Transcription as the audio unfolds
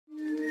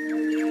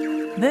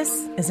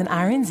This is an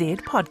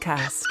RNZ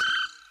podcast.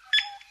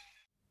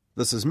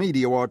 This is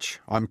Mediawatch.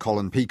 I'm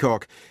Colin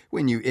Peacock.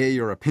 When you air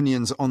your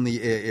opinions on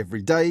the air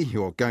every day,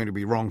 you're going to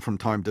be wrong from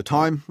time to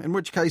time, in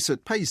which case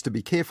it pays to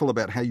be careful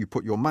about how you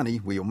put your money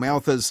where your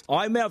mouth is.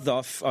 I mouthed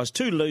off, I was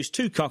too loose,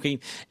 too cocky,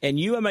 and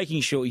you are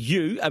making sure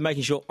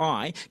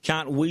I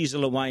can't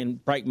weasel away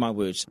and break my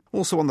words.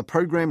 Also on the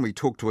program, we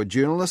talk to a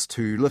journalist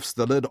who lifts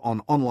the lid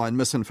on online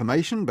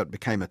misinformation but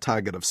became a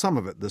target of some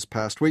of it this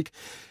past week.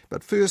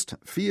 But first,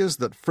 fears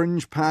that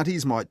fringe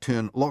parties might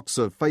turn lots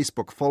of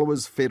Facebook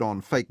followers fed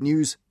on fake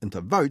news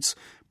into votes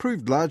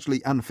proved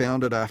largely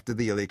unfounded after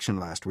the election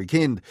last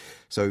weekend.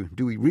 So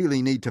do we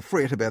really need to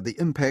fret about the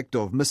impact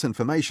of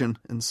misinformation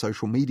in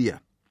social media?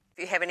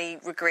 If you have any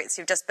regrets,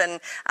 you've just been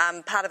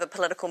part of a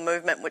political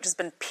movement which has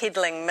been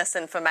peddling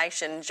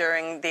misinformation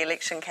during the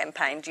election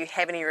campaign. Do you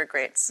have any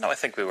regrets? No, I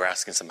think we were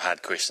asking some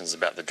hard questions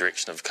about the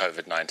direction of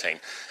COVID-19.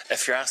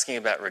 If you're asking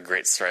about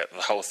regrets throughout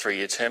the whole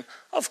 3-year term,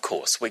 of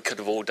course, we could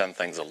have all done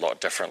things a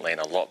lot differently and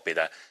a lot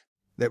better.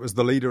 That was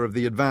the leader of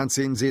the Advance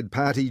NZ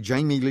party,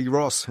 Jamie Lee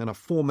Ross, in a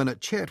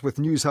 4-minute chat with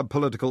News Hub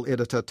political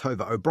editor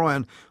Tova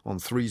O'Brien on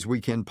 3's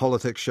weekend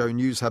politics show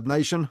News Hub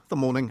Nation the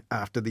morning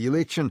after the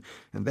election.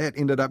 And that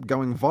ended up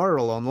going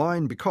viral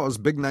online because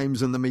big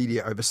names in the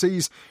media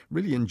overseas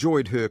really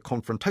enjoyed her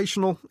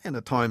confrontational and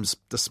at times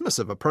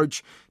dismissive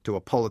approach to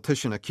a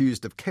politician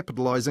accused of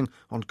capitalising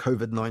on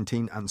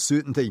COVID-19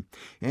 uncertainty.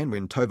 And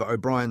when Tova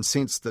O'Brien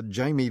sensed that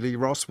Jamie Lee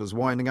Ross was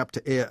winding up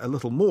to air a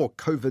little more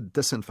COVID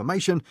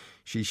disinformation,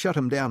 she shut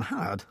him down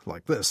hard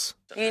like this.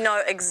 You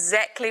know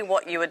exactly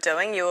what you were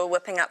doing. You were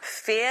whipping up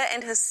fear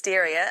and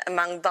hysteria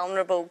among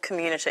vulnerable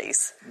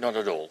communities. Not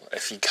at all.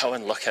 If you go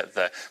and look at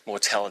the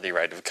mortality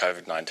rate of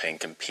COVID-19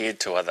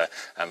 compared to other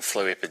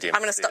flu epidemics,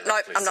 I'm going to stop.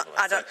 No, I'm not.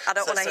 I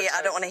don't want to hear.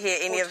 I don't want to hear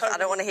any of. I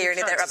don't want to hear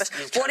any of that rubbish.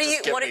 What do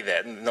you? Give me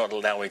that and not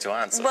allow me to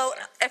answer. Well,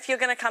 if you're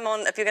going to come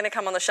on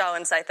the show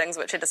and say things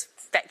which are just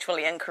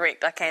factually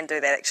incorrect, I can do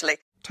that actually.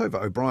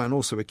 Tova O'Brien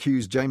also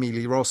accused Jamie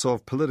Lee Ross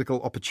of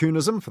political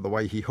opportunism for the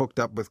way he hooked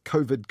up with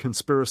COVID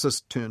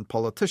conspiracist turned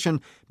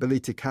politician Billy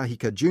Te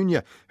Kahika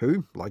Jr.,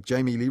 who, like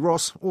Jamie Lee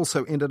Ross,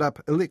 also ended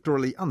up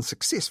electorally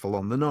unsuccessful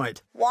on the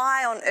night.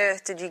 Why on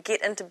earth did you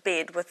get into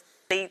bed with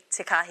Billy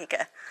Te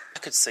Kahika? I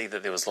could see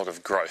that there was a lot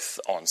of growth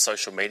on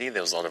social media.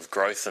 There was a lot of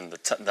growth in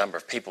the number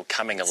of people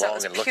coming along and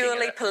looking at it. So it was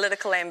purely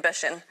political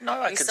ambition?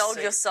 No, you sold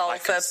your soul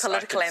for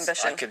political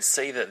ambition? I could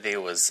see that there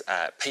was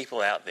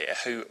people out there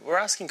who were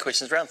asking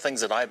questions around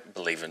things that I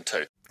believe in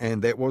too.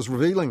 And that was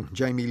revealing,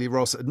 Jamie Lee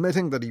Ross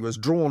admitting that he was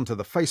drawn to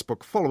the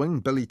Facebook following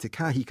Billy Te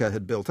Kahika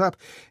had built up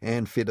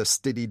and fed a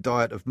steady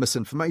diet of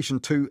misinformation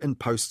to in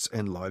posts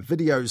and live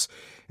videos.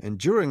 And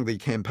during the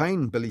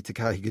campaign, Billy Te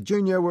Kahika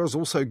Jr. was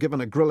also given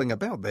a grilling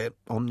about that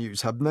on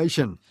News Hub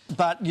Nation.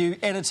 But you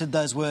edited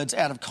those words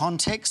out of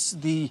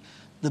context. The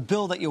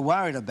bill that you're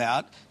worried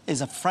about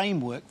is a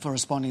framework for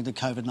responding to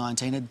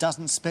COVID-19. It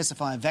doesn't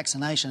specify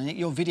vaccination.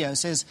 Your video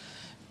says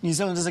New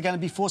Zealanders are going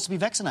to be forced to be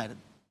vaccinated.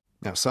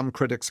 Now, some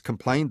critics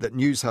complained that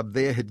News Hub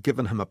there had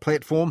given him a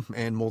platform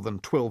and more than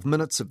 12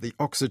 minutes of the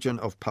oxygen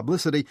of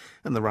publicity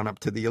in the run-up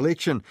to the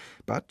election.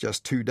 But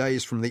just 2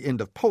 days from the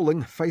end of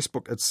polling,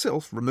 Facebook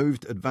itself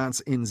removed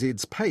Advance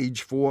NZ's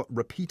page for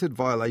repeated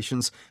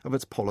violations of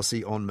its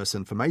policy on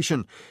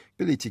misinformation.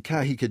 Billy Te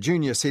Kahika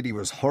Jr. said he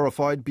was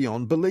horrified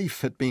beyond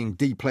belief at being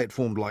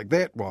deplatformed like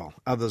that, while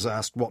others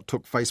asked what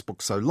took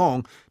Facebook so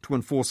long to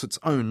enforce its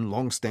own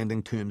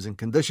long-standing terms and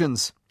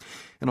conditions.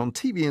 And on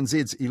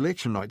TVNZ's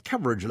election night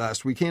coverage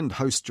last weekend,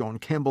 host John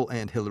Campbell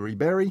and Hilary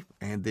Barry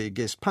and their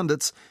guest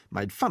pundits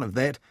made fun of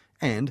that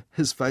and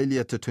his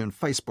failure to turn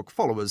Facebook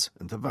followers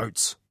into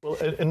votes. Well,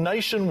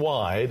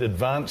 nationwide,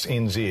 Advance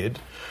NZ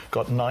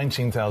got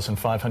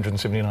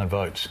 19,579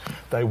 votes.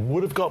 They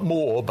would have got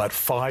more, but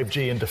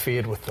 5G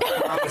interfered with them.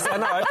 I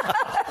know.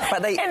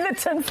 But they, And the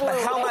tinfoil.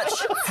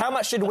 how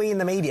much did we in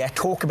the media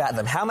talk about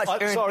them? How much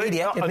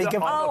media did we give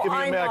them? I'm not giving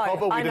you a mea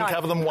culpa. We didn't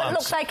cover them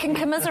once. Look, they can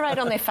commiserate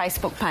on their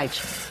Facebook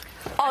page.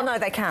 Oh, no,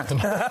 they can't.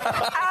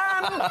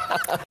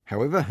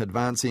 However,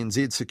 Advance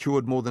NZ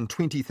secured more than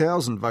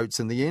 20,000 votes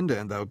in the end,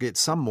 and they'll get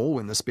some more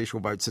when the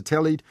special votes are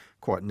tallied.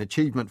 Quite an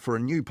achievement for a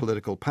new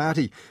political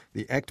party.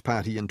 The ACT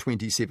Party in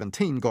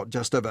 2017 got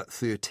just over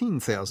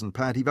 13,000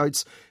 party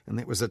votes, and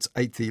that was its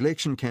 8th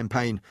election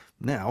campaign.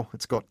 Now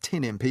it's got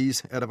 10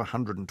 MPs out of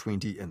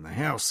 120 in the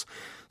House.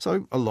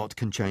 So a lot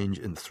can change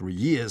in 3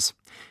 years.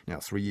 Now,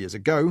 3 years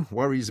ago,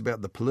 worries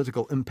about the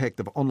political impact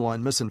of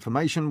online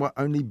misinformation were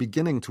only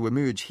beginning to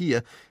emerge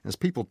here as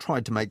people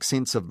tried to make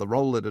sense of the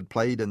role it had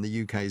played in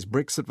the UK's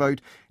Brexit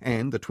vote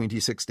and the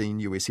 2016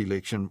 US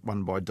election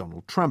won by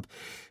Donald Trump.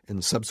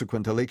 In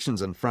subsequent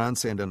elections in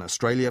France and in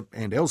Australia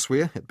and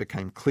elsewhere, it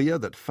became clear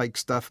that fake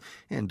stuff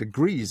and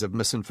degrees of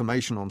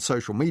misinformation on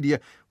social media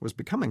was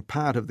becoming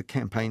part of the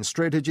campaign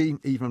strategy,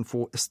 even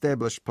for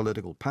established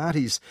political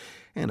parties.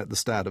 And at the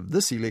start of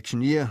this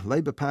election year,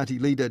 Labour Party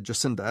leader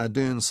Jacinda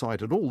Ardern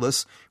cited all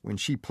this when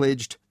she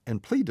pledged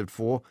and pleaded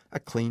for a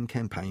clean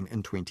campaign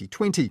in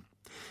 2020.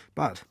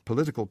 But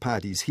political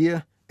parties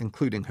here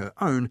including her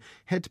own,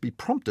 had to be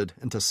prompted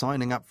into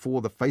signing up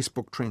for the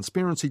Facebook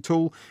transparency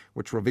tool,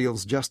 which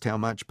reveals just how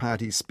much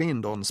parties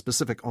spend on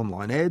specific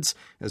online ads,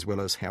 as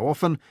well as how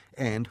often,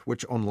 and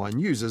which online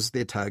users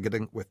they're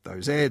targeting with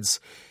those ads.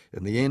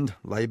 In the end,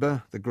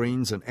 Labour, the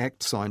Greens and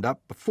ACT signed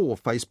up before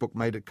Facebook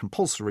made it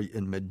compulsory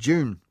in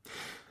mid-June.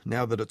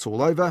 Now that it's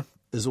all over,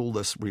 is all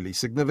this really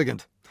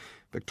significant?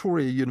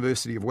 Victoria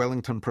University of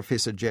Wellington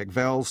Professor Jack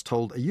Vowles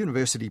told a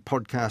university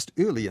podcast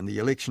early in the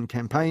election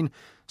campaign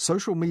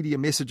social media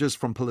messages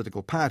from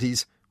political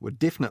parties were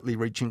definitely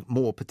reaching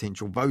more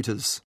potential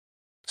voters.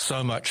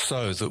 So much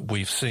so that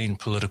we've seen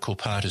political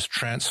parties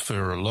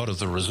transfer a lot of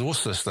the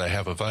resources they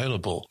have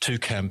available to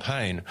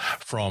campaign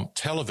from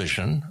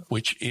television,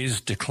 which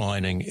is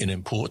declining in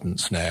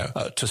importance now,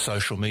 to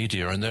social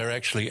media. And they're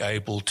actually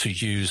able to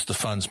use the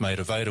funds made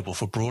available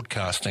for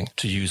broadcasting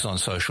to use on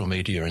social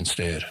media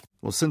instead.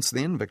 Well, since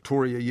then,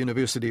 Victoria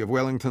University of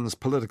Wellington's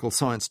Political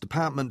Science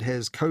Department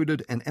has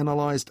coded and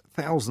analysed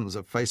thousands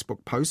of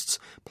Facebook posts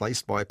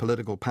placed by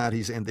political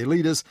parties and their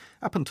leaders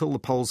up until the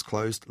polls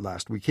closed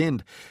last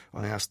weekend.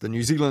 I asked the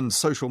New Zealand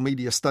Social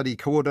Media Study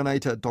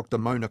Coordinator, Dr.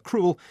 Mona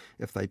Krewell,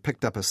 if they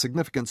picked up a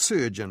significant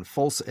surge in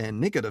false and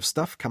negative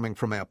stuff coming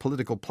from our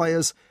political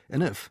players,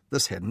 and if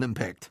this had an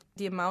impact.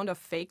 The amount of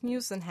fake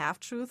news and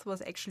half-truth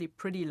was actually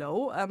pretty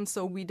low,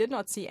 so we did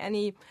not see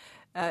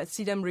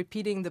them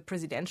repeating the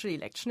presidential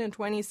election in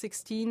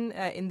 2016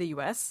 in the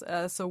US,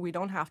 so we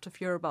don't have to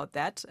fear about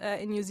that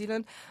in New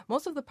Zealand.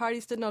 Most of the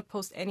parties did not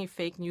post any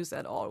fake news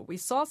at all. We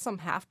saw some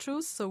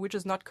half-truths, so which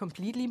is not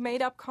completely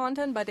made-up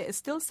content, but there is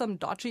still some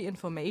dodgy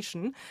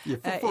information.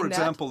 Yeah, for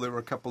example, there were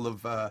a couple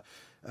of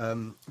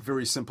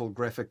very simple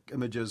graphic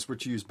images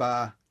which use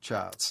bar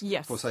charts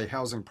for, say,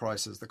 housing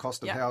prices, the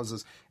cost of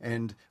houses,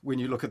 and when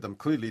you look at them,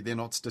 clearly they're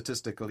not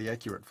statistically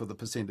accurate for the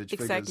percentage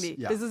figures. Exactly.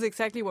 Yeah. This is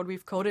exactly what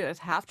we've coded as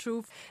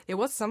half-truth. There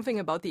was something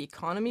about the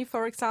economy,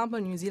 for example,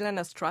 New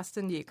Zealanders' trust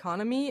in the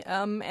economy,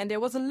 and there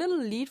was a little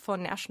lead for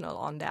National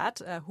on that,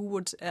 who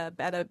would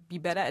be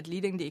better at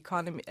leading the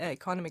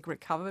economic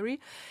recovery.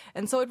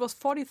 And so it was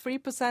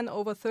 43%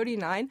 over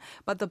 39%,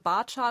 but the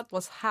bar chart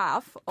was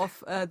half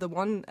of the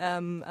one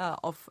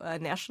of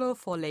National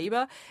for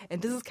Labour,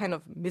 and this is kind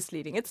of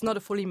misleading. It's not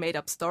a fully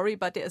made-up story,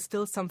 but there is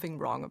still something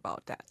wrong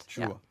about that.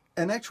 Sure. Yeah.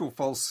 And actual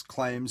false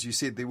claims, you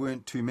said there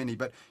weren't too many,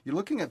 but you're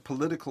looking at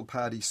political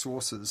party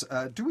sources.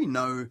 Do we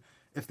know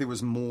if there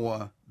was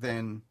more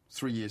than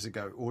 3 years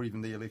ago or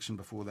even the election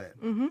before that?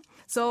 Mm-hmm.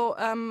 So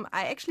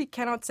I actually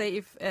cannot say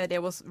if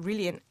there was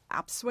really an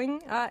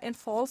upswing in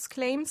false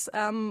claims.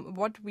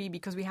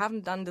 Because we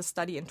haven't done this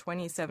study in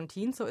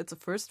 2017, so it's a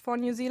first for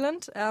New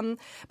Zealand.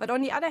 But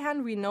on the other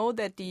hand, we know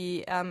that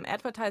the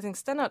Advertising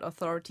Standard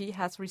Authority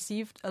has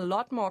received a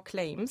lot more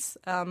claims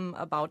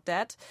about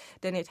that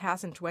than it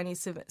has in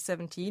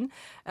 2017.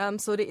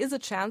 So there is a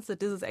chance that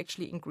this is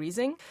actually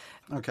increasing.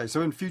 Okay,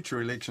 so in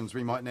future elections,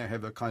 we might now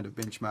have a kind of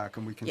benchmark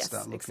and we can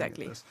start looking at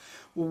this.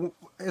 Well,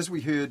 as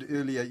we heard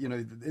earlier,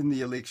 in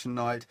the election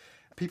night,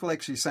 people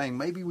actually saying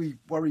maybe we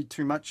worried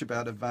too much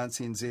about Advance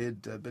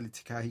NZ, Billy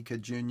Te Kahika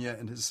Jr.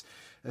 and his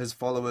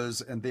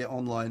followers and their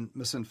online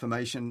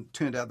misinformation.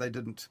 Turned out they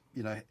didn't,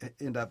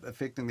 end up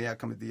affecting the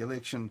outcome of the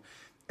election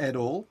at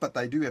all, but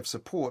they do have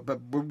support. But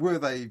were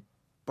they,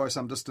 by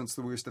some distance,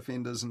 the worst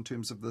offenders in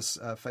terms of this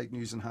fake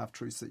news and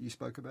half-truths that you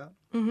spoke about?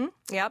 Mm-hmm.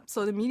 Yeah,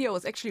 so the media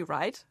was actually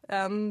right.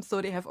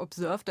 So they have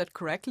observed that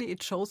correctly.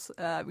 It shows,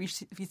 we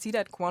see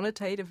that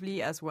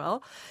quantitatively as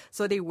well.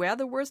 So they were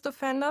the worst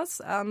offenders.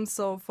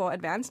 So for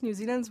Advanced New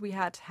Zealand's, we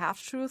had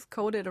half-truth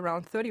coded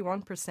around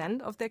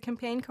 31% of their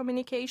campaign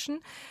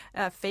communication,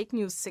 fake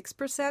news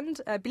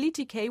 6%. Billy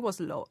TK was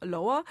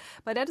lower,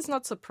 but that is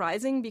not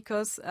surprising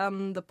because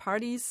the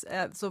parties,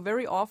 so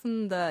very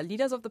often the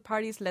leaders of the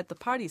parties let the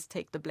parties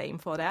take the blame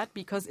for that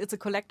because it's a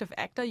collective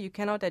actor. You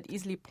cannot that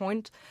easily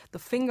point the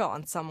finger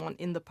on someone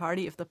in the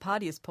party if the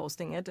party is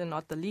posting it and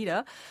not the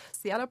leader.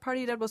 The other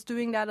party that was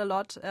doing that a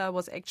lot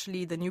was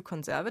actually the New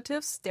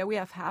Conservatives. There we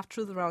have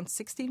half-truth around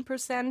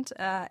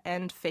 16%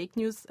 and fake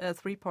news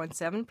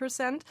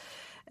 3.7%.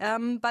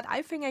 But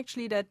I think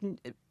actually that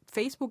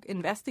Facebook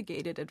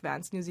investigated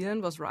Advanced New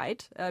Zealand was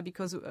right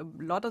because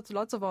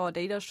lots of our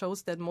data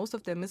shows that most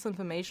of their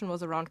misinformation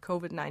was around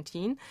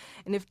COVID-19.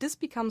 And if this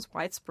becomes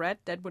widespread,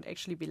 that would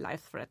actually be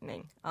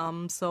life-threatening.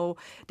 So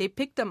they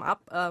picked them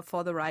up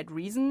for the right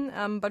reason.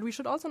 But we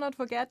should also not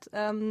forget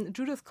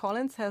Judith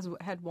Collins has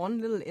had one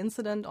little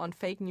incident on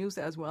fake news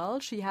as well.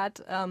 She had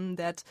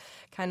that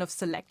kind of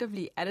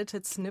selectively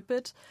edited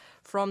snippet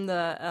from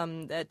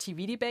the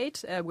TV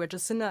debate where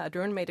Jacinda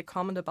Ardern made a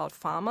comment about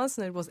farmers,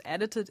 and it was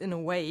edited in a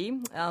way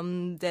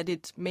that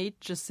it made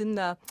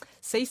Jacinda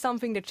say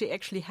something that she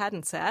actually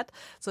hadn't said.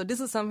 So this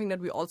is something that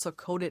we also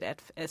coded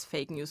as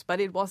fake news, but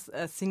it was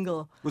a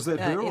single Was that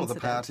her incident. or the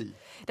party?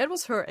 That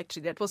was her,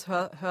 actually. That was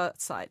her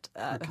site,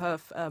 her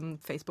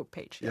Facebook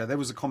page. Yeah, there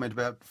was a comment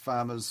about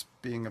farmers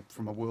being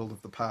from a world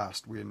of the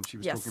past when she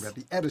was talking about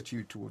the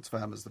attitude towards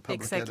farmers, the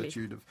public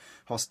attitude of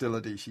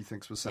hostility she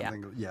thinks was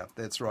something. Yeah,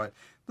 that's right.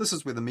 This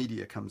is where the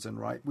media comes in,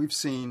 right? We've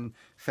seen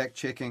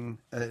fact-checking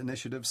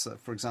initiatives,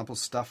 for example,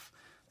 Stuff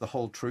the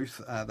whole truth.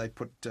 They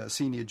put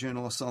senior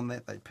journalists on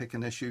that. They pick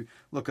an issue,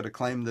 look at a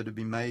claim that had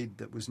been made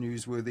that was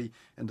newsworthy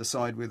and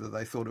decide whether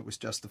they thought it was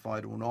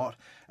justified or not.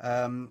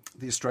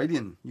 The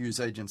Australian news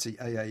agency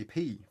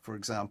AAP, for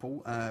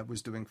example,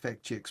 was doing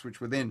fact checks which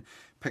were then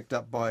picked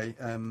up by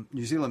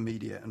New Zealand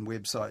media and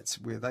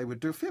websites, where they would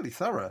do a fairly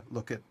thorough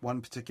look at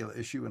one particular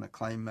issue and a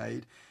claim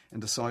made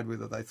and decide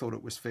whether they thought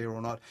it was fair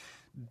or not.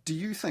 Do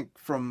you think,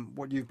 from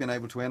what you've been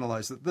able to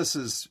analyse, that this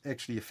is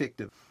actually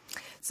effective?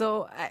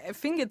 So I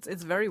think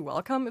it's very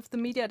welcome if the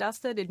media does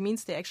that. It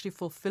means they're actually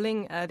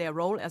fulfilling their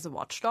role as a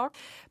watchdog.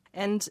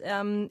 And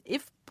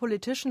if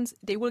politicians,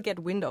 they will get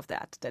wind of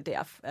that they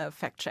are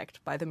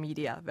fact-checked by the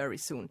media very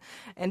soon.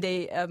 And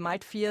they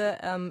might fear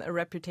a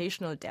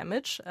reputational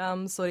damage,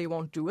 so they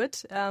won't do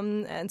it.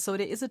 And so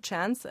there is a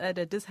chance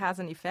that this has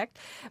an effect,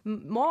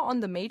 more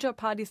on the major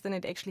parties than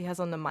it actually has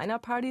on the minor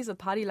parties. A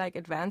party like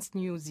Advanced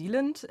New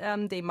Zealand,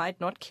 they might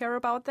not care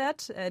about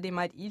that. They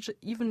might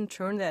even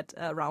turn that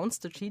around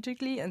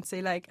strategically and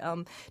say, like,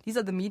 these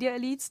are the media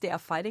elites, they are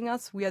fighting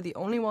us. We are the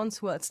only ones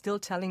who are still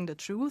telling the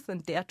truth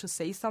and dare to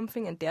say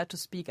something and dare to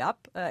speak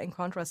up, in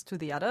contrast to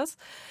the others.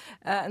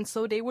 And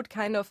so they would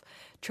kind of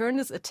turn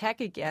this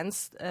attack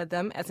against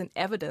them as an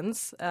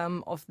evidence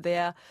of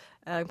their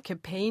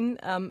campaign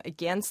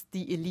against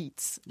the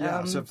elites.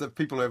 So if the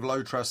people who have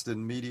low trust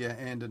in media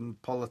and in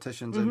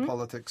politicians and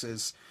politics,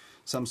 as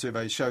some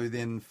surveys show,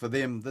 then for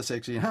them this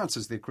actually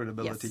enhances their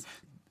credibility. Yes.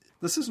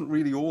 This isn't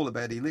really all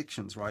about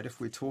elections, right? If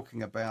we're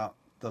talking about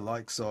the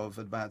likes of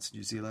Advanced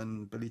New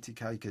Zealand, Billy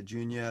Tikaika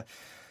Jr.,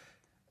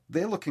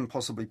 they're looking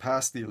possibly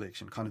past the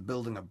election, kind of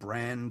building a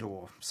brand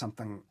or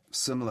something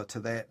similar to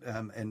that,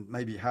 and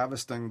maybe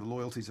harvesting the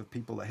loyalties of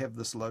people that have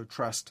this low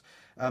trust.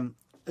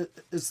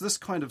 Is this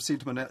kind of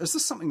sentiment, is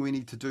this something we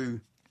need to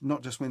do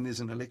not just when there's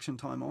an election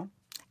time on?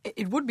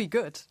 It would be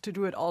good to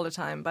do it all the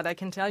time, but I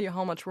can tell you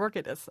how much work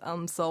it is.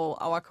 So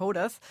our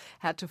coders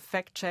had to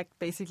fact-check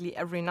basically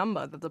every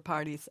number that the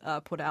parties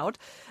put out.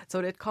 So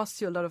it costs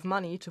you a lot of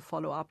money to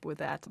follow up with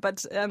that.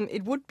 But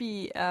it would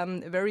be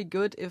very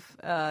good if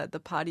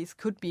the parties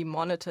could be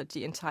monitored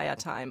the entire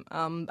time.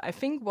 I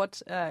think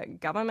what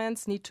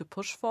governments need to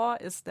push for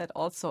is that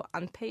also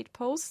unpaid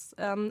posts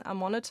are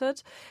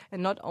monitored,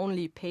 and not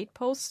only paid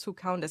posts who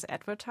count as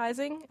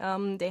advertising.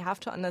 They have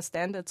to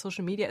understand that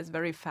social media is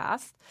very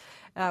fast.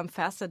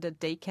 Faster that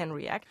they can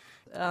react.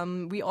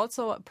 We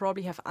also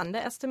probably have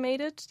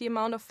underestimated the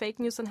amount of fake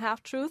news and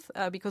half-truth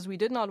because we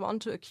did not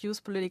want to accuse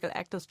political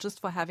actors just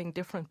for having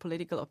different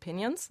political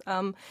opinions.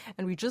 And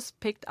we just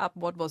picked up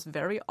what was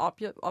very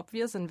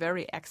obvious and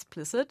very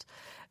explicit.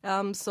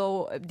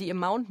 So the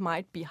amount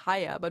might be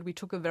higher, but we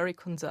took a very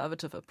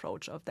conservative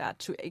approach of that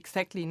to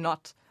exactly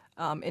not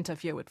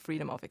interfere with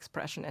freedom of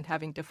expression and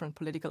having different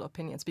political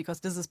opinions,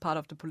 because this is part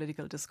of the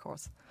political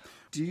discourse.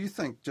 Do you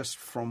think, just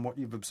from what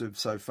you've observed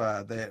so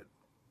far, that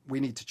we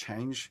need to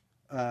change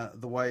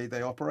the way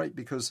they operate?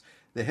 Because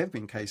there have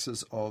been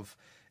cases of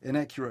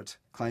inaccurate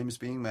claims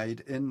being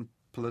made in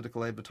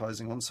political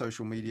advertising on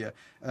social media,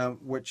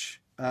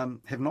 which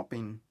have not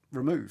been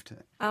removed.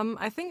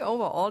 I think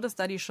overall the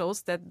study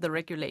shows that the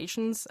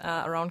regulations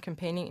around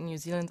campaigning in New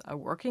Zealand are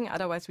working.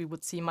 Otherwise, we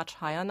would see much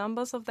higher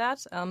numbers of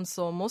that.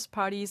 So most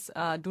parties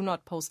do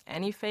not post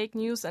any fake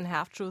news, and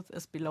half-truth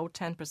is below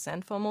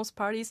 10% for most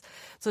parties.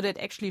 So that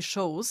actually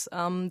shows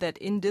that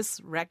in this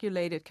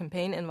regulated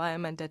campaign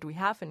environment that we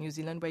have in New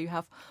Zealand, where you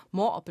have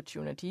more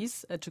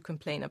opportunities to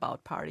complain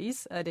about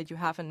parties that you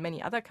have in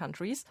many other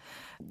countries,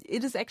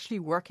 it is actually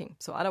working.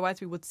 So otherwise,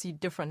 we would see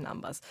different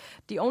numbers.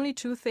 The only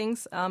two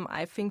things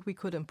I think we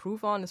could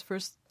improve on is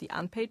first the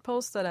unpaid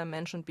posts that I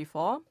mentioned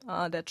before.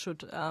 That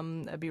should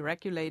be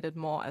regulated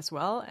more as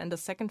well. And the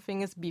second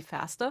thing is be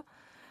faster.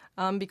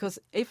 Because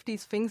if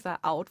these things are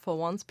out for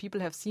once,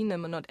 people have seen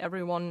them and not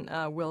everyone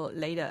will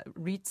later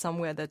read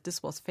somewhere that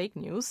this was fake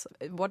news.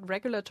 What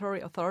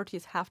regulatory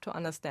authorities have to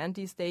understand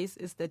these days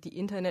is that the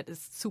internet is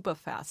super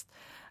fast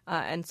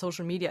and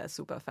social media is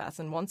super fast.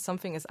 And once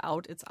something is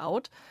out, it's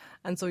out.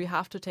 And so you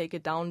have to take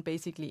it down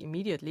basically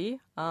immediately.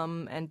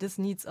 And this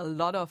needs a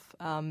lot of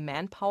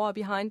manpower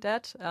behind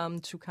that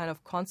to kind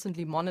of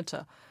constantly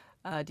monitor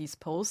these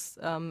posts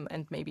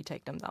and maybe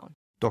take them down.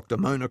 Dr.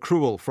 Mona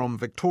Cruel from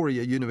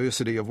Victoria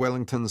University of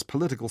Wellington's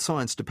Political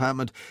Science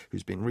Department,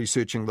 who's been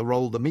researching the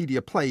role the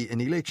media play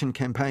in election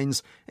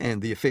campaigns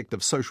and the effect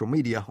of social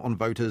media on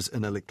voters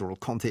in electoral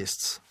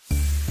contests.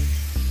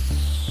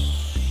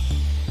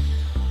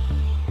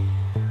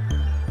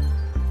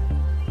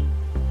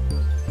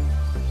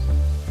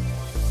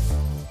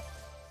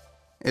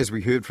 As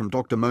we heard from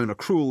Dr. Mona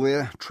Cruel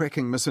there,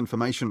 tracking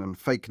misinformation and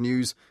fake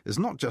news is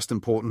not just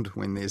important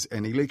when there's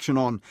an election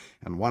on,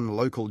 and one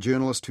local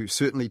journalist who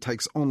certainly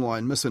takes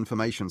online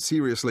misinformation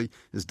seriously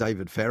is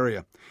David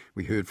Farrier.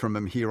 We heard from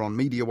him here on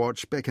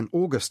Mediawatch back in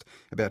August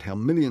about how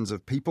millions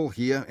of people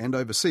here and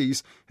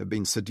overseas have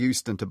been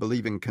seduced into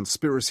believing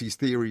conspiracy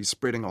theories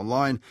spreading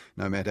online,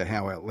 no matter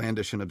how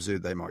outlandish and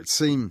absurd they might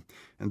seem.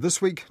 And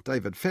this week,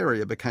 David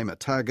Farrier became a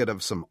target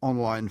of some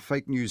online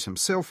fake news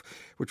himself,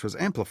 which was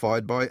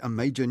amplified by a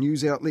major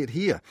news outlet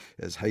here,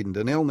 as Hayden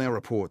Donnell now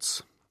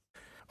reports.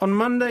 On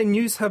Monday,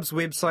 Newshub's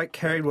website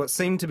carried what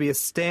seemed to be a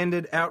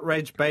standard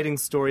outrage baiting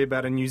story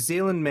about a New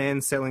Zealand man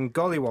selling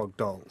gollywog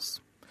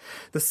dolls.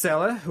 The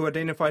seller, who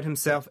identified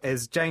himself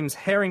as James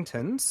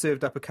Harrington,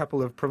 served up a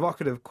couple of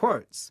provocative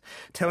quotes,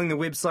 telling the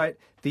website,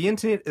 "The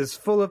internet is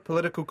full of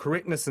political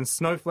correctness and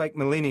snowflake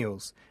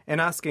millennials," and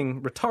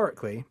asking,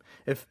 rhetorically,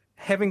 if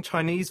having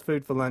Chinese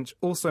food for lunch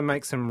also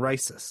makes him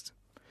racist.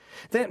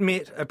 That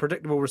met a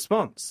predictable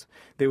response.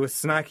 There were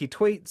snarky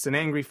tweets and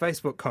angry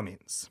Facebook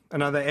comments.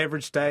 Another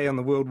average day on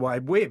the World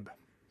Wide Web.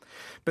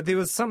 But there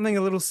was something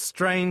a little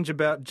strange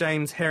about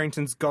James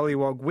Harrington's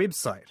gollywog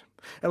website.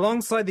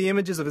 Alongside the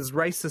images of his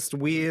racist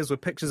wares were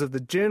pictures of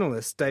the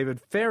journalist David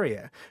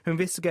Ferrier, who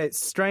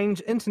investigates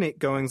strange internet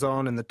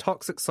goings-on and the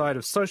toxic side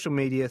of social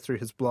media through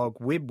his blog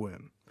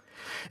Webworm.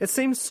 It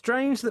seems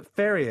strange that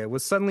Ferrier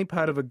was suddenly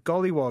part of a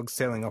gollywog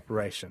selling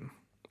operation.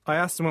 I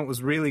asked him what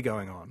was really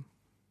going on.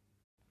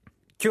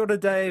 Kia ora,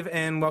 Dave,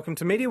 and welcome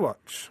to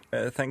Mediawatch.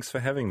 Thanks for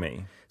having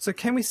me. So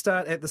can we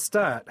start at the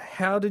start?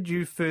 How did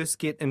you first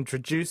get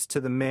introduced to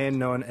the man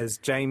known as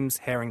James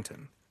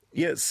Harrington?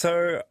 Yeah,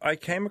 so I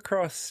came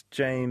across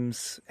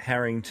James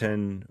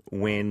Harrington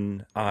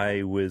when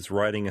I was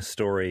writing a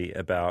story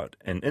about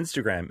an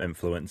Instagram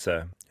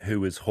influencer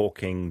who was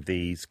hawking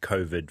these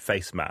COVID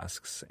face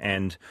masks.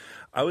 And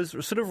I was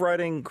sort of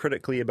writing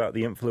critically about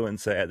the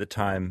influencer at the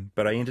time,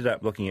 but I ended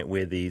up looking at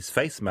where these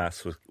face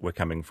masks were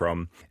coming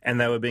from.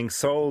 And they were being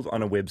sold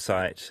on a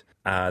website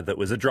that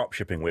was a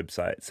dropshipping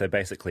website. So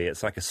basically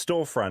it's like a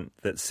storefront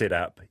that's set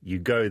up. You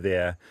go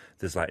there,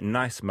 there's like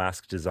nice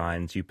mask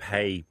designs, you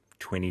pay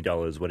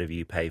 $20, whatever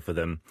you pay for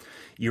them.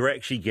 You're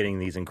actually getting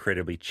these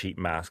incredibly cheap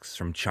masks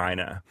from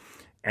China,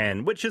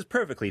 and which is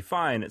perfectly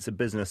fine. It's a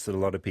business that a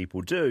lot of people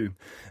do.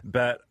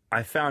 But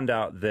I found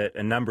out that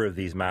a number of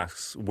these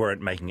masks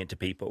weren't making it to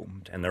people.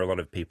 And there are a lot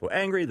of people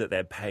angry that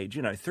they'd paid,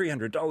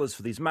 $300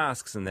 for these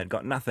masks and they'd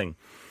got nothing.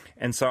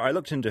 And so I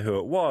looked into who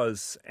it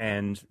was,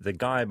 and the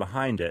guy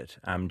behind it,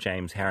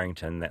 James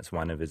Harrington, that's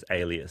one of his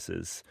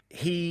aliases.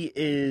 He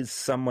is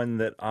someone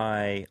that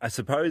I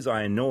suppose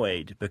I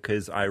annoyed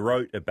because I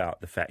wrote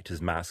about the fact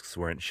his masks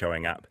weren't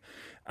showing up.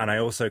 And I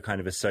also kind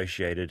of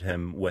associated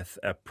him with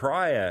a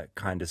prior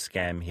kind of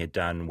scam he had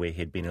done where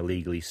he'd been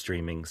illegally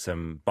streaming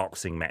some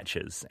boxing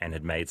matches and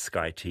had made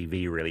Sky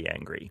TV really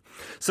angry.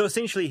 So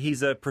essentially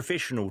he's a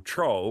professional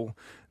troll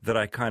that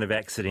I kind of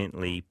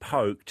accidentally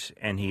poked,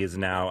 and he is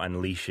now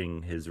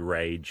unleashing his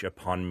rage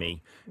upon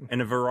me in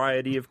a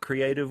variety of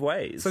creative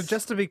ways. So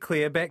just to be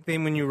clear, back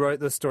then when you wrote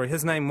this story,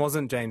 his name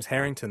wasn't James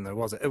Harrington though,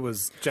 was it? It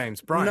was James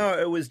Bryant. No,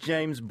 it was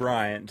James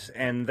Bryant,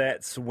 and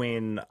that's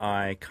when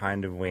I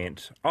kind of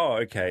went, oh,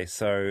 okay,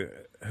 so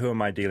who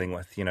am I dealing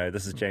with?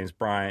 This is James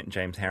Bryant,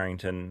 James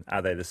Harrington,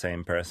 are they the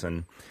same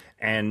person?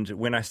 And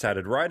when I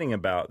started writing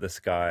about this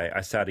guy, I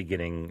started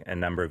getting a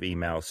number of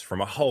emails from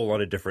a whole lot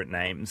of different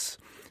names.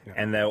 Yeah.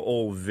 And they were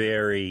all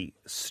very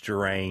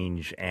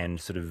strange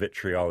and sort of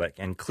vitriolic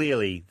and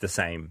clearly the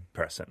same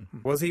person.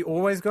 Was he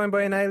always going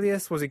by an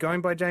alias? Was he going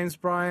by James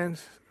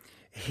Bryant?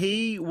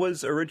 He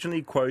was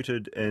originally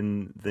quoted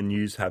in the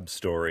Newshub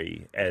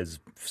story as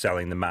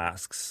selling the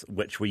masks,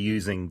 which were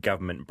using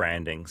government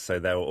branding. So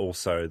there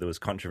was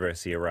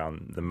controversy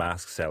around the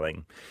mask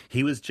selling.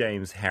 He was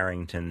James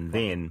Harrington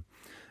then.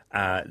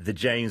 The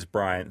James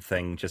Bryant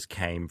thing just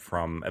came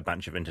from a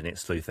bunch of internet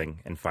sleuthing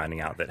and finding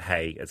out that,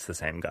 hey, it's the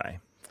same guy.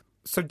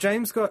 So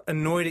James got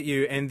annoyed at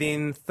you, and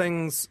then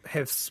things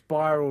have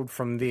spiraled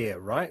from there,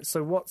 right?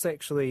 So what's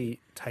actually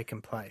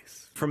taken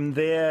place? From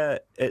there,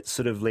 it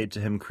sort of led to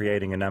him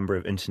creating a number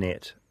of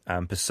internet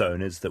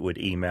personas that would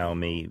email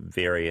me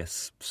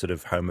various sort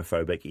of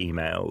homophobic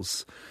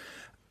emails.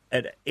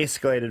 It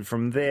escalated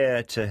from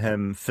there to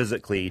him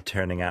physically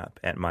turning up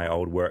at my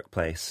old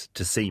workplace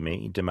to see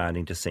me,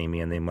 demanding to see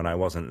me, and then when I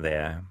wasn't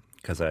there,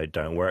 because I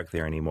don't work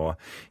there anymore,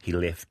 he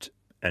left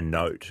a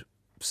note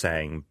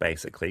saying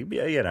basically,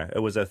 it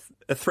was a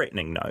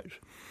threatening note.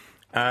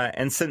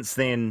 And since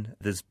then,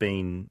 there's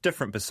been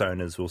different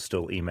personas will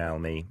still email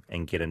me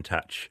and get in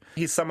touch.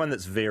 He's someone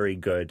that's very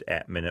good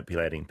at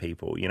manipulating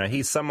people.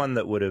 He's someone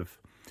that would have,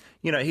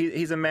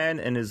 he's a man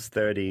in his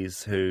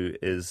 30s who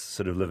is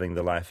sort of living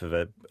the life of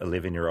a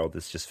 11-year-old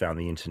that's just found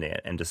the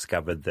internet and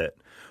discovered that,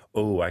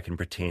 I can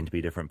pretend to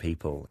be different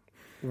people.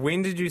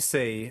 When did you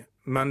see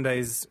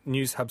Monday's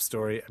Newshub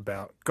story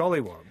about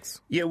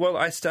gollywogs? Yeah, well,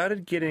 I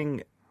started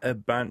getting a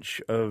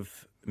bunch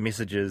of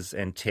messages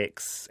and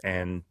texts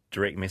and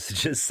direct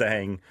messages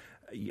saying,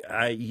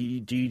 are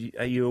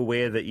you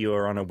aware that you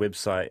are on a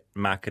website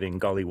marketing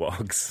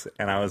gollywogs?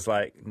 And I was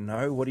like,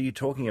 no, what are you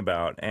talking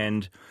about?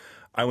 And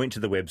I went to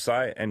the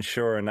website, and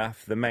sure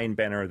enough, the main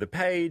banner of the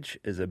page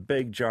is a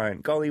big,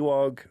 giant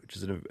gollywog, which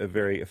is a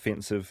very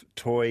offensive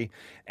toy,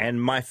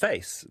 and my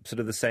face, sort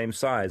of the same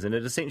size, and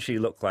it essentially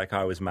looked like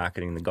I was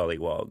marketing the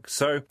gollywog.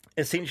 So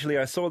essentially,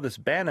 I saw this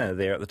banner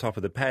there at the top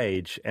of the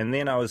page, and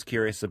then I was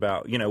curious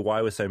about,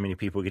 why were so many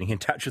people getting in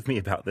touch with me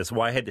about this?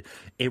 Why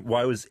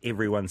was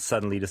everyone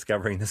suddenly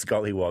discovering this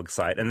gollywog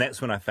site? And that's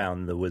when I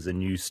found there was a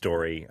news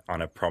story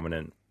on a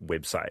prominent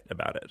website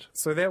about it.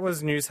 So that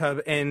was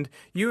NewsHub, and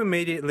you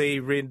immediately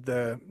read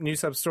the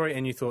NewsHub story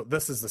and you thought,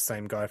 this is the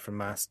same guy from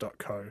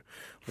mask.co,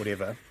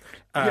 whatever.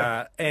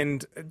 Yeah.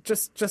 And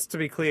just to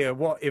be clear,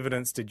 what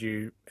evidence did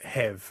you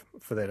have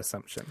for that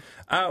assumption?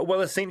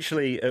 Well,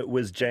 essentially, it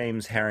was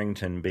James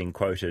Harrington being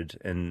quoted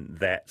in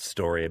that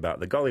story about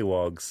the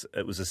gollywogs.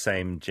 It was the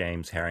same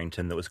James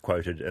Harrington that was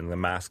quoted in the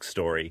mask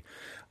story.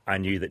 I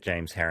knew that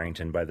James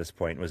Harrington by this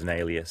point was an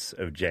alias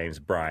of James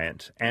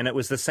Bryant, and it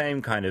was the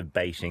same kind of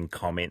baiting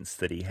comments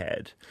that he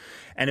had.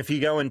 And if you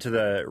go into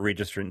the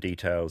registrant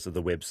details of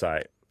the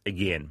website,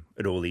 again,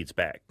 it all leads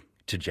back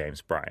to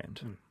James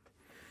Bryant.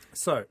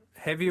 So,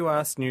 have you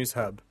asked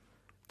NewsHub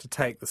to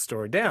take the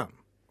story down?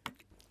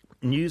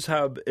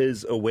 NewsHub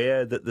is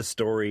aware that the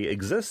story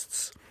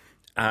exists.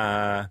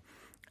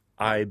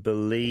 I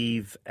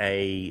believe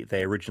they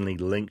originally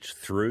linked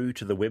through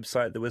to the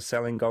website that was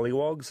selling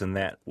gollywogs, and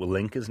that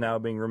link is now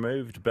being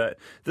removed. But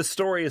the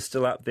story is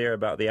still up there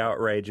about the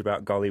outrage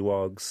about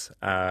gollywogs.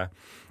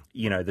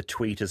 The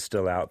tweet is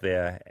still out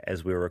there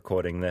as we're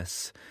recording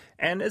this.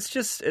 And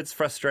it's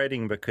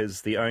frustrating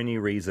because the only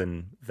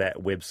reason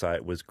that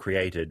website was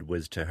created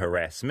was to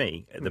harass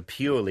me.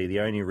 The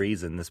only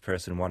reason this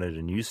person wanted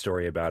a news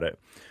story about it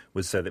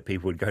was so that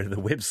people would go to the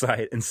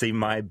website and see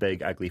my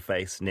big ugly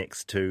face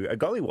next to a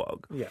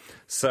gollywog. Yeah.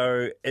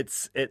 So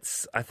it's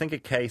I think a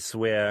case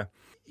where,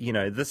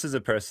 this is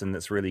a person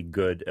that's really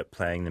good at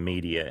playing the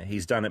media.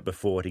 He's done it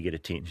before to get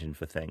attention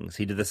for things.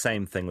 He did the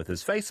same thing with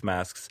his face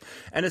masks,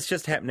 and it's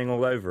just happening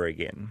all over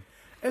again.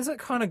 Is it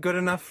kind of good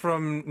enough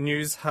from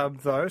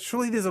NewsHub, though?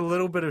 Surely there's a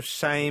little bit of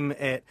shame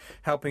at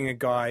helping a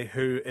guy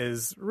who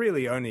is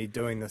really only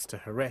doing this to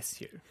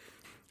harass you.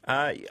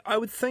 I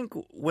would think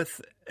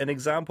with an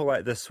example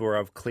like this where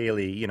I've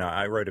clearly,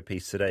 I wrote a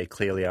piece today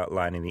clearly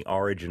outlining the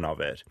origin of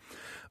it.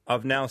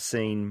 I've now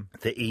seen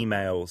the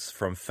emails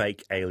from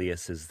fake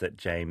aliases that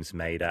James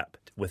made up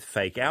with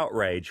fake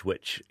outrage,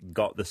 which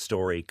got the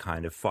story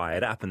kind of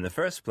fired up in the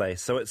first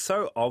place. So it's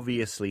so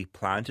obviously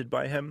planted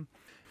by him.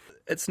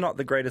 It's not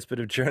the greatest bit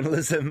of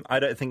journalism. I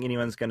don't think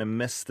anyone's going to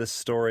miss this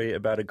story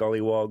about a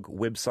gollywog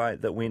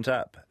website that went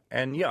up.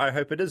 And yeah, I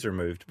hope it is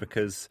removed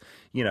because,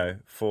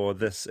 for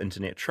this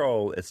internet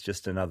troll, it's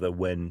just another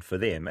win for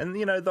them. And,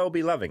 they'll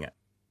be loving it.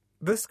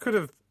 This could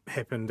have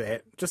happened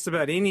at just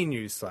about any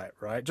news site,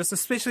 right? Just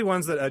especially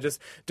ones that are just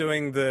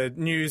doing the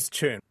news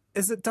churn.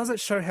 Does it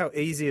show how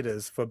easy it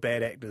is for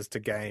bad actors to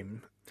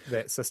game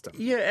that system?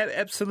 Yeah,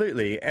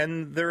 absolutely.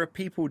 And there are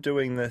people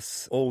doing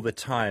this all the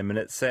time. And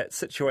it's that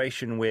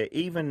situation where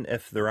even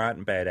if there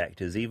aren't bad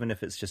actors, even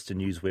if it's just a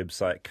news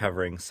website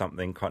covering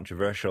something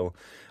controversial,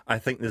 I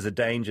think there's a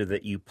danger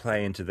that you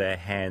play into their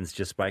hands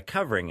just by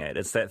covering it.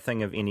 It's that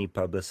thing of any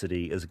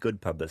publicity is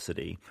good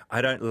publicity.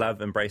 I don't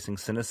love embracing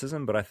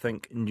cynicism, but I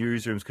think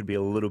newsrooms could be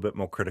a little bit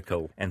more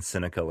critical and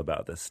cynical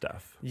about this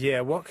stuff.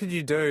 Yeah, what could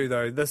you do,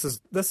 though? This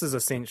is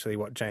essentially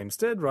what James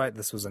did, right?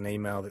 This was an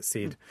email that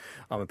said,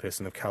 I'm a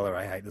person of colour,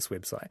 I hate this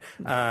website.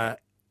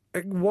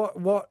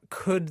 What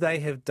could they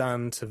have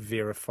done to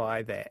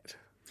verify that?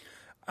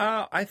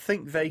 I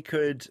think they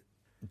could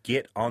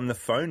get on the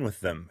phone with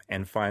them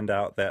and find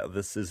out that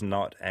this is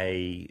not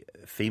a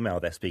female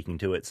they're speaking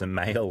to, it's a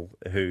male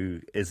who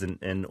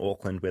isn't in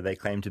Auckland where they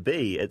claim to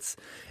be. It's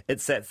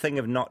that thing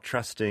of not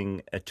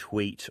trusting a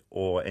tweet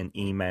or an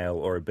email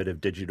or a bit of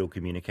digital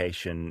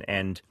communication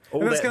and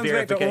all that verification stuff. This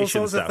comes back to all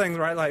sorts of things,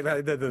 right? Like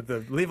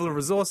the level of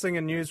resourcing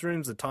in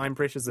newsrooms, the time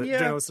pressures that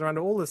journalists are under,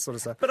 all this sort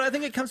of stuff. But I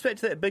think it comes back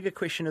to that bigger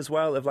question as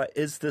well of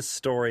is this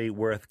story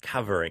worth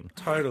covering?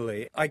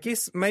 Totally. I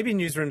guess maybe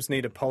newsrooms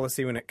need a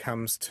policy when it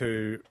comes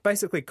to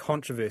basically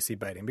controversy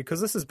baiting,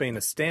 because this has been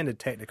a standard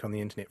tactic on the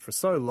internet for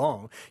so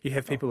long. You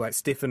have people like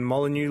Stefan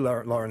Molyneux,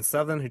 Lauren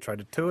Southern, who tried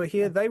to tour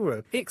here. They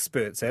were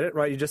experts at it,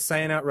 right? You just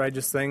say an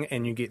outrageous thing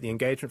and you get the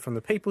engagement from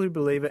the people who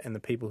believe it and the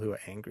people who are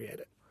angry at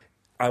it.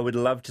 I would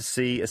love to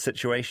see a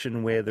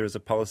situation where there is a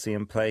policy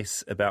in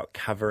place about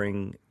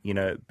covering,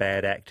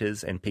 bad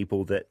actors and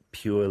people that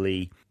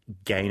purely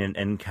gain an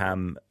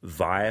income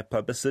via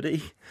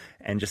publicity,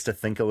 and just to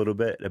think a little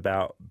bit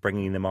about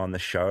bringing them on the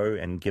show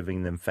and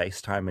giving them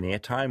FaceTime and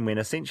airtime when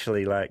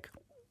essentially,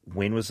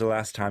 when was the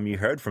last time you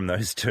heard from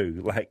those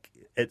two?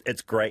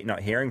 It's great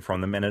not hearing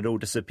from them and it all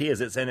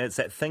disappears. It's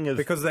that thing of...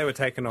 Because they were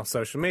taken off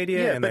social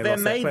media. Yeah, and but they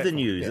made the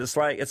news.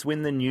 Yeah. It's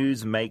when the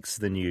news makes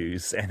the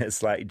news, and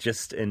it's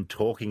just in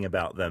talking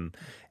about them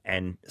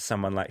and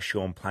someone like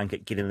Sean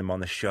Plunkett getting them on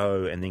the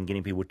show and then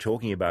getting people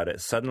talking about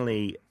it,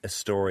 suddenly a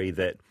story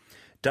that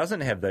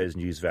doesn't have those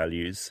news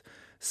values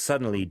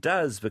suddenly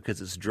does because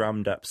it's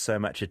drummed up so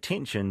much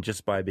attention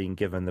just by being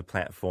given the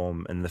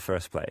platform in the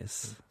first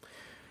place.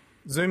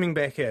 Zooming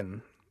back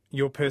in,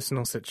 your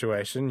personal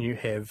situation, you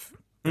have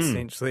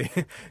essentially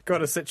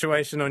got a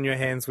situation on your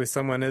hands where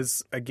someone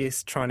is, I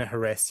guess, trying to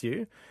harass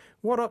you.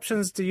 What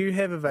options do you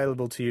have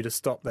available to you to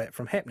stop that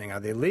from happening? Are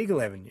there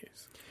legal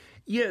avenues?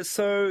 Yeah,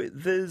 so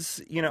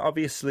there's,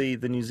 obviously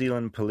the New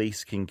Zealand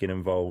police can get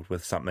involved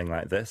with something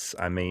like this.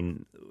 I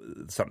mean,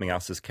 something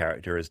else his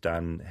character has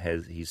done,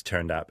 he's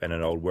turned up in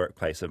an old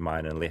workplace of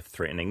mine and left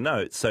threatening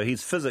notes. So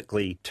he's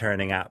physically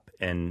turning up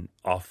in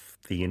off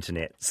the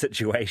internet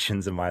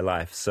situations in my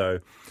life. So,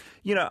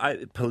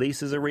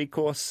 police is a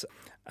recourse.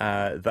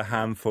 The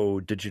Harmful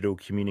Digital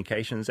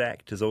Communications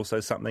Act is also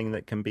something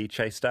that can be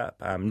chased up.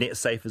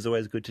 NetSafe is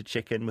always good to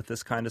check in with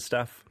this kind of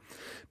stuff.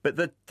 But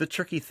the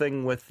tricky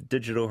thing with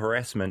digital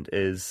harassment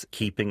is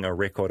keeping a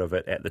record of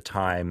it at the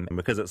time. And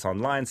because it's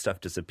online, stuff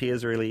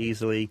disappears really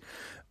easily.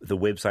 The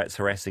websites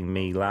harassing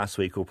me last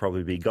week will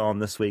probably be gone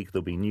this week.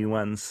 There'll be new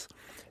ones.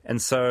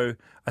 And so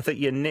I think,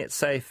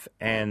 NetSafe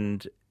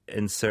and,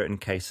 in certain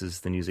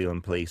cases, the New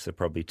Zealand police are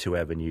probably two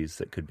avenues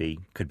that could be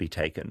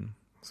taken.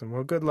 So,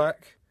 well, good luck.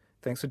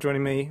 Thanks for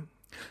joining me.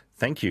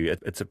 Thank you.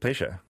 It's a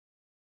pleasure.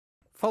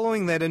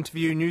 Following that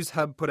interview,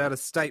 Newshub put out a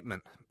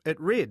statement. It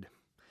read,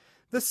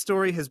 "This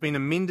story has been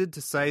amended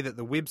to say that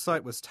the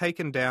website was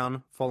taken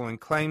down following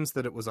claims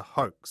that it was a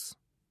hoax."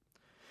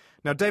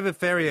 Now, David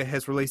Farrier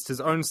has released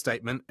his own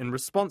statement in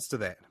response to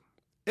that.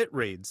 It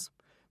reads,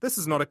 "This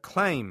is not a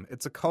claim,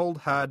 it's a cold,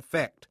 hard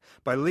fact.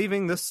 By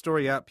leaving this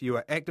story up, you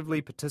are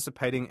actively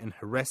participating in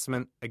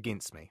harassment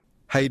against me."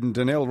 Hayden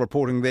Donnell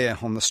reporting there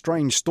on the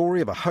strange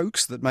story of a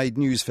hoax that made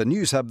news for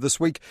Newshub this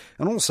week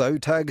and also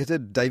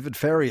targeted David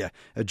Farrier,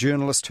 a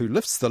journalist who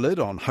lifts the lid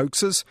on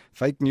hoaxes,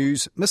 fake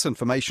news,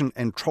 misinformation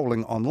and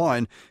trolling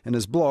online in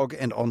his blog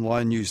and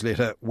online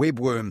newsletter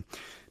Webworm.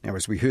 Now,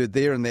 as we heard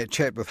there in that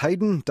chat with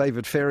Hayden,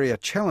 David Farrier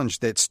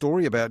challenged that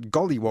story about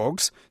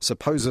gollywogs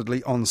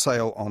supposedly on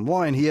sale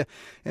online here,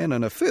 and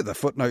in a further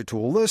footnote to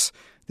all this,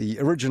 the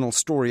original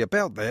story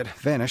about that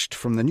vanished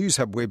from the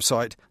Newshub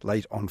website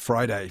late on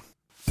Friday.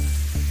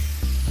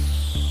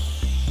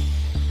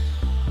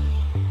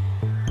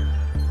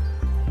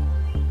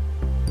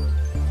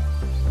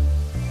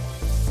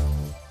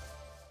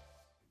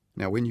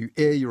 Now, when you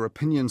air your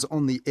opinions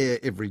on the air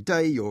every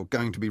day, you're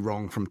going to be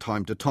wrong from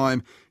time to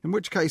time, in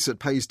which case it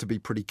pays to be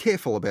pretty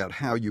careful about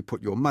how you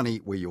put your money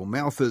where your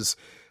mouth is.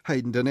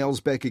 Hayden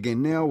Donnell's back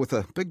again now with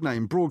a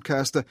big-name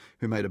broadcaster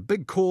who made a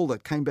big call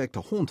that came back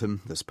to haunt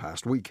him this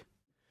past week.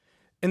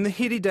 In the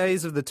heady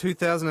days of the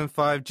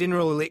 2005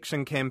 general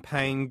election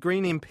campaign,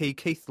 Green MP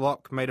Keith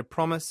Locke made a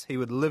promise he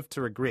would live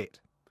to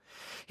regret.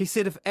 He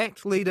said if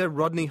ACT leader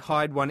Rodney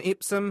Hyde won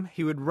Epsom,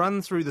 he would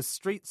run through the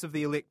streets of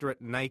the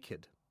electorate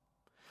naked.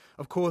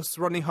 Of course,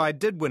 Rodney Hyde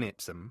did win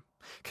Epsom.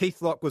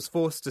 Keith Locke was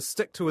forced to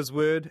stick to his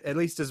word, at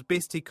least as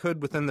best he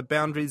could within the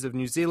boundaries of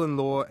New Zealand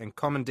law and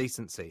common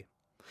decency.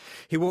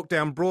 He walked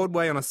down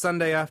Broadway on a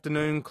Sunday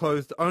afternoon,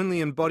 clothed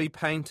only in body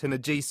paint and a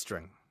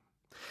G-string.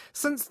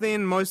 Since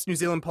then, most New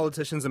Zealand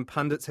politicians and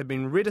pundits have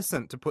been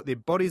reticent to put their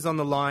bodies on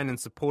the line in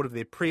support of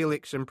their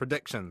pre-election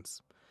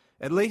predictions,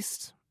 at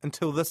least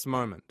until this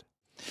moment.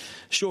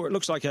 Sure, it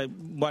looks like a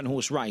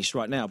one-horse race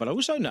right now, but I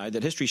also know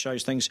that history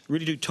shows things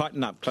really do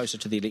tighten up closer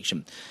to the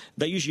election.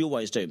 They usually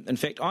always do. In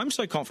fact, I'm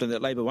so confident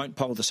that Labour won't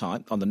poll this high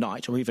on the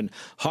night, or even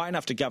high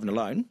enough to govern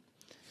alone,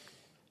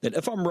 that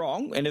if I'm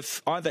wrong, and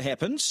if either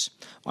happens,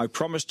 I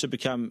promise to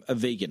become a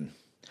vegan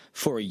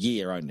for a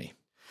year only.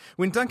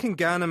 When Duncan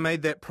Garner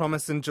made that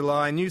promise in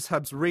July,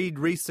 Newshub's Reid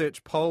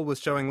Research poll was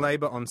showing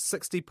Labour on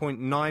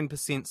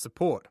 60.9%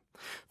 support.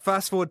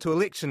 Fast forward to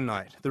election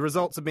night. The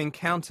results are being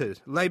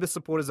counted. Labour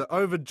supporters are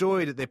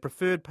overjoyed at their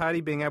preferred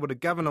party being able to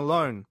govern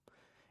alone.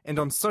 And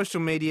on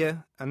social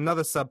media,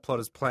 another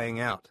subplot is playing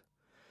out.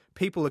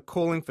 People are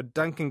calling for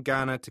Duncan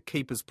Garner to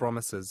keep his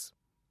promises.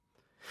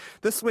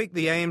 This week,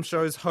 the AM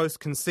show's host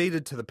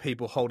conceded to the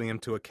people holding him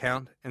to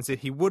account and said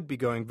he would be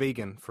going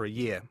vegan for a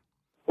year.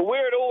 Well,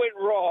 where it all went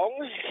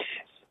wrong,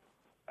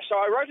 so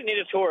I wrote an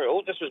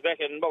editorial, this was back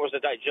in, what was the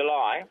date,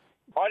 July.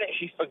 I'd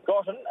actually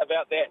forgotten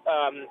about that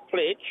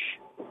pledge.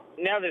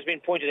 Now that's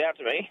been pointed out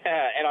to me,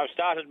 and I've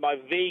started my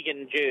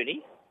vegan journey.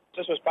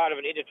 This was part of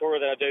an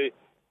editorial that I do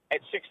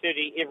at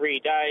 6:30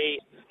 every day.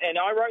 And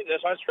I wrote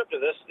this, I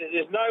scripted this.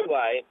 There's no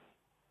way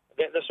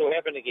that this will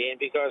happen again,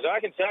 because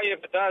I can tell you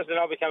if it does, then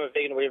I'll become a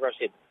vegan or whatever I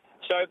said.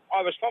 So I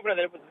was confident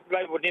that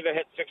Labour would never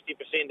hit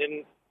 60%,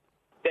 and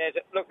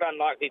that it looked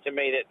unlikely to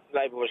me that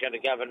Labour was going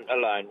to govern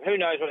alone. Who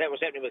knows what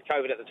was happening with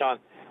COVID at the time.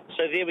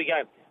 So there we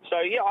go. So,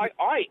 yeah,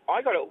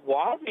 I got it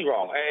wildly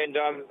wrong, and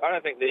I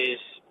don't think there's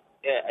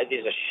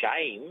a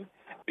shame.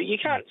 But you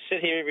can't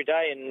sit here every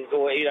day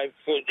or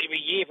for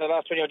every year for the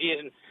last 20-odd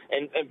years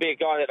and be a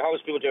guy that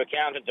holds people to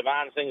account and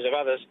demands things of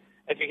others.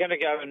 If you're going to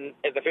go and,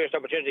 at the first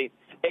opportunity,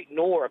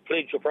 ignore a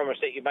pledge or promise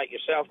that you make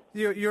yourself.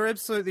 You're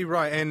absolutely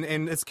right,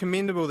 and it's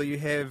commendable that you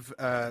have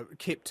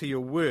kept to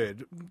your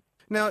word.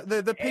 Now,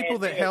 the people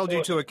that held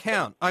you to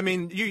account, I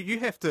mean, you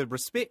have to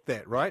respect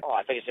that, right? Oh,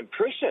 I think it's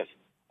impressive.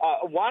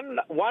 One,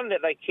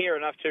 that they care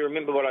enough to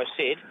remember what I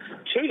said.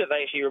 Two, that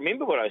they actually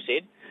remember what I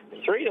said.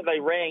 Three, that they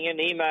rang in,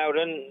 emailed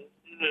in,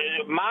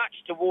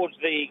 marched towards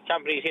the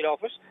company's head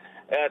office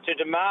to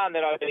demand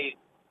that I be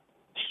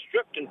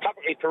stripped and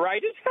publicly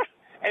paraded.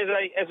 As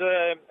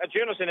a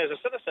journalist and as a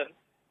citizen,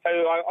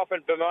 who I often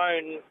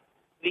bemoan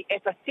the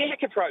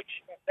apathetic approach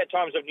at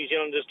times of New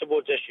Zealanders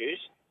towards issues.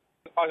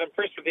 I was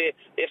impressed with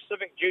their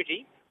civic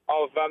duty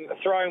of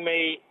throwing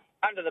me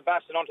under the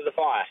bus and onto the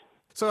fire.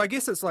 So I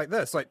guess it's like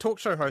this, like talk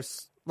show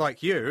hosts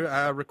like you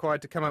are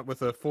required to come up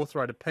with a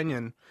forthright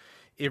opinion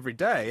every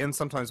day, and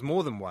sometimes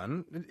more than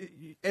one.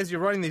 As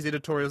you're writing these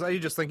editorials, are you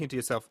just thinking to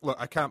yourself, look,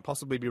 I can't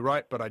possibly be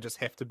right, but I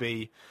have to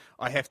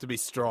be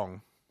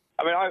strong?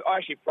 I mean, I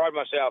actually pride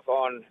myself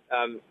on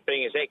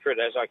being as accurate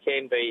as I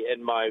can be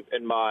in my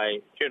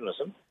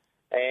journalism,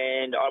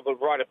 and I will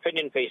write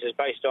opinion pieces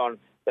based on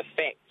the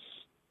facts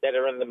that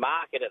are in the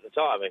market at the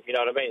time, if you know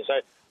what I mean.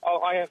 So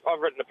I've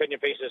written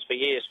opinion pieces for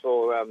years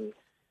for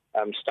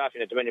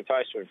staffing at Dominion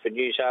Post for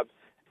News Hub.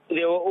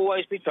 There will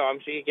always be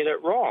times where you get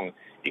it wrong.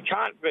 You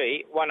can't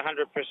be 100%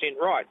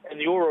 right. In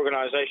your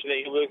organisation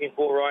that you're working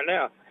for right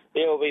now,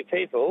 there will be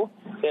people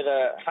that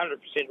are 100%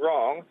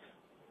 wrong,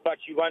 but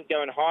you won't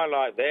go and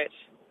highlight that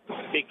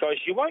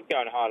because you won't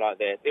go and highlight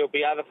that. There will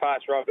be other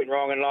parts where I've been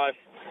wrong in life,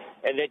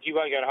 and that you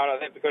won't go and highlight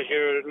that because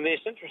you're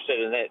less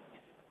interested in that.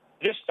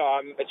 This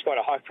time, it's quite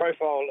a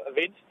high-profile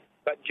event,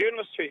 but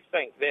journalists who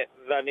think that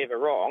they're never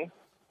wrong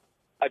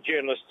are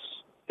journalists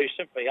who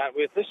simply aren't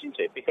worth listening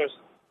to because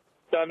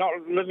they're not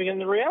living in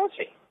the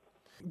reality.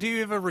 Do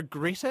you ever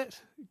regret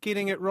it,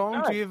 getting it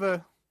wrong? No. Do you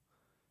ever,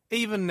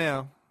 even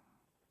now?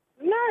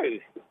 No,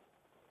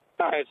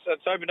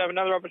 it's opened up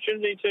another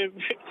opportunity to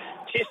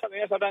share something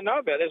else I don't know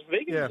about. There's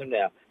veganism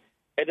now.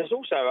 It is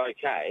also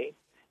okay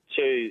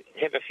to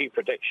have a few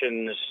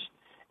predictions,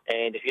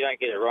 and if you don't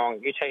get it wrong,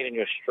 you take it in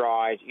your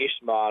stride, you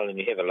smile and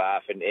you have a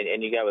laugh and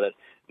you go with it.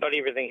 Not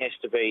everything has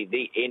to be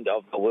the end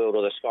of the world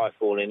or the sky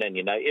falling in,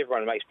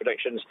 Everyone makes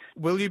predictions.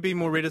 Will you be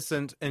more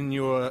reticent in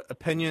your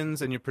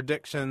opinions and your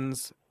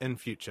predictions in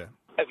future?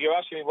 If you're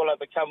asking me, will it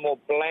become more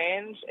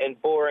bland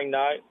and boring?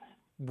 No.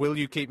 Will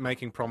you keep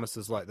making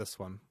promises like this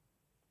one?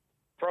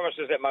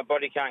 Promises that my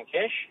body can't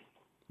cash?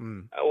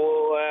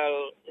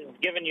 Well,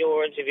 given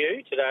your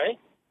interview today,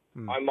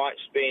 I might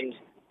spend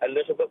a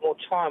little bit more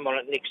time on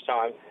it next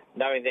time,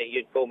 knowing that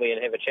you'd call me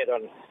and have a chat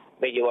on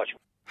Mediawatch.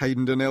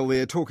 Hayden Donnell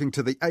there talking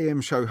to the AM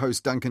show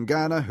host Duncan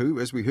Garner, who,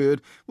 as we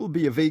heard, will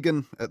be a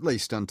vegan at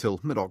least until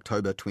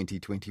mid-October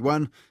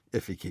 2021,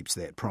 if he keeps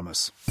that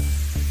promise.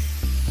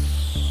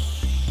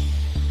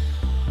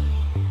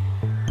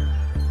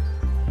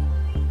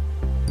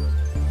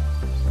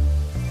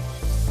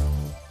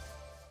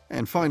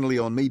 And finally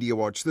on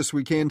Mediawatch this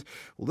weekend,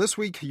 this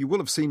week you will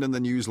have seen in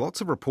the news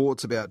lots of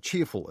reports about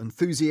cheerful,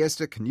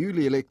 enthusiastic,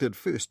 newly elected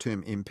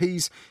first-term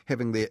MPs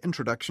having their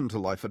introduction to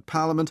life at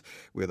Parliament,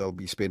 where they'll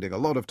be spending a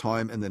lot of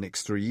time in the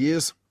next 3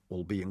 years,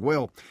 all being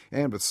well.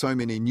 And with so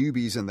many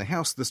newbies in the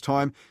House this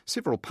time,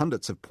 several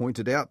pundits have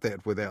pointed out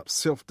that without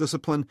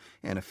self-discipline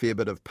and a fair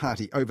bit of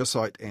party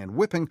oversight and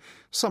whipping,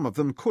 some of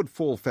them could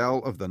fall foul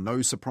of the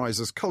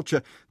no-surprises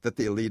culture that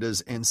their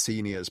leaders and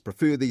seniors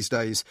prefer these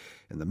days.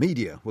 And the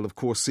media will of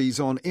course seize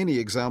on any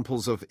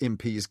examples of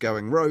MPs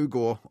going rogue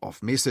or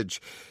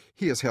off-message.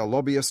 Here's how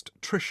lobbyist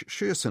Trish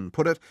Sherson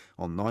put it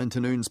on 9 to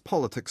Noon's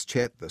Politics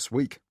Chat this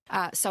week.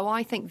 So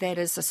I think that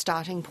is a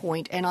starting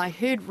point, and I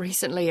heard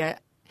recently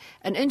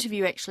an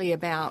interview actually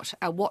about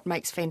what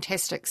makes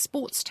fantastic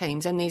sports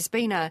teams, and there's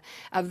been a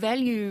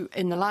value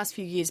in the last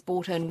few years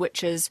brought in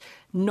which is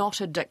not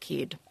a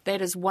dickhead.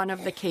 That is one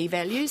of the key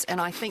values,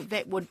 and I think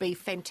that would be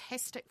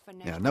fantastic for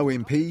now. No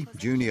MP,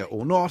 junior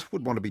or not,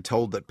 would want to be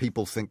told that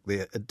people think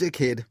they're a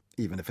dickhead,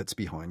 even if it's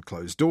behind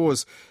closed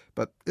doors.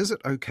 But is it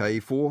okay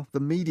for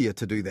the media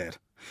to do that?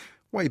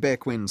 Way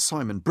back when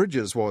Simon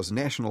Bridges was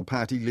National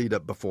Party leader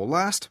before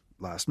last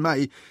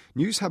May,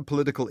 News Hub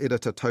political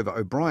editor Tova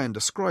O'Brien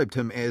described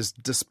him as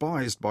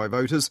despised by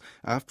voters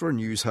after a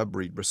News Hub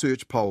Read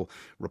Research poll,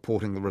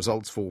 reporting the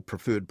results for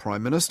preferred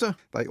Prime Minister.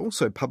 They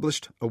also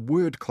published a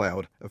word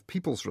cloud of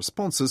people's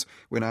responses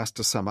when asked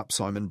to sum up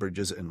Simon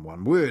Bridges in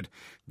one word.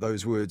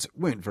 Those words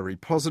weren't very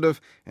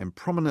positive, and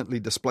prominently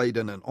displayed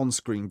in an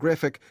on-screen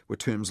graphic were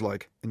terms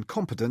like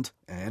incompetent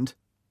and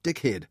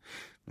dickhead.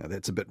 Now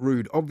that's a bit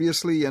rude,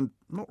 obviously, and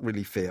not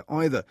really fair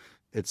either.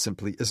 It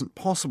simply isn't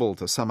possible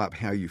to sum up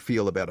how you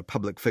feel about a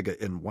public figure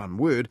in one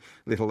word,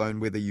 let alone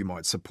whether you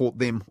might support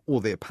them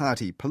or their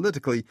party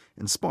politically,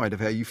 in spite of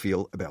how you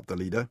feel about the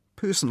leader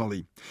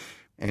personally.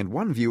 And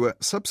one viewer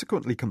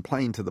subsequently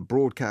complained to the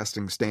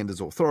Broadcasting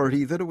Standards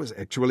Authority that it was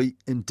actually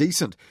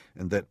indecent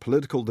and that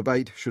political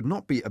debate should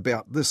not be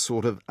about this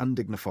sort of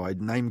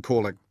undignified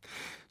name-calling.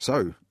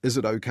 So, is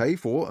it okay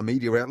for a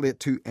media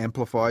outlet to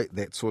amplify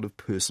that sort of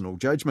personal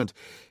judgment?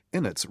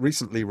 In its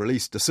recently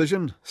released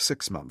decision,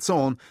 6 months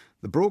on,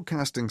 the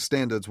Broadcasting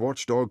Standards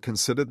watchdog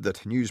considered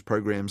that news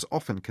programmes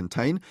often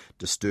contain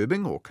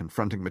disturbing or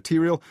confronting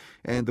material,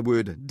 and the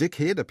word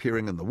dickhead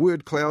appearing in the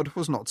word cloud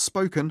was not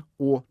spoken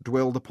or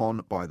dwelled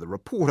upon by the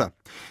reporter.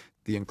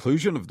 The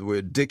inclusion of the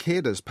word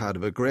dickhead as part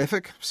of a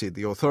graphic, said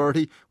the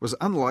authority, was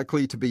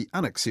unlikely to be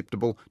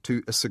unacceptable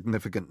to a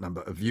significant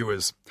number of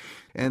viewers.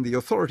 And the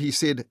authority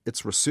said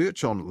its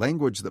research on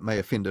language that may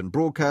offend in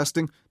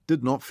broadcasting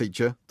did not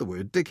feature the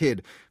word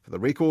dickhead. For the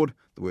record,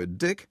 the word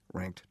dick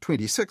ranked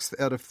 26th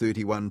out of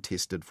 31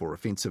 tested for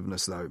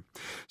offensiveness, though.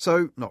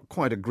 So, not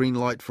quite a green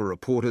light for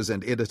reporters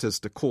and editors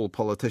to call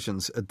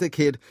politicians a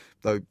dickhead,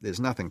 though there's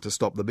nothing to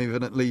stop them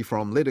evidently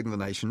from letting the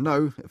nation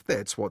know if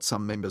that's what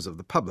some members of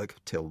the public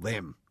tell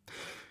them.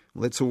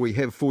 Well, that's all we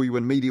have for you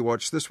in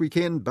Mediawatch this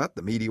weekend, but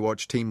the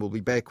Mediawatch team will be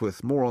back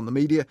with more on the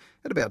media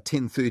at about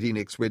 10:30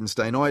 next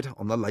Wednesday night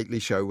on The Lately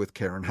Show with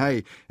Karen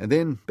Hay, and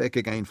then back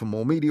again for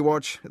more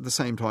Mediawatch at the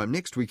same time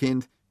next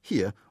weekend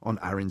here on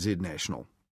RNZ National.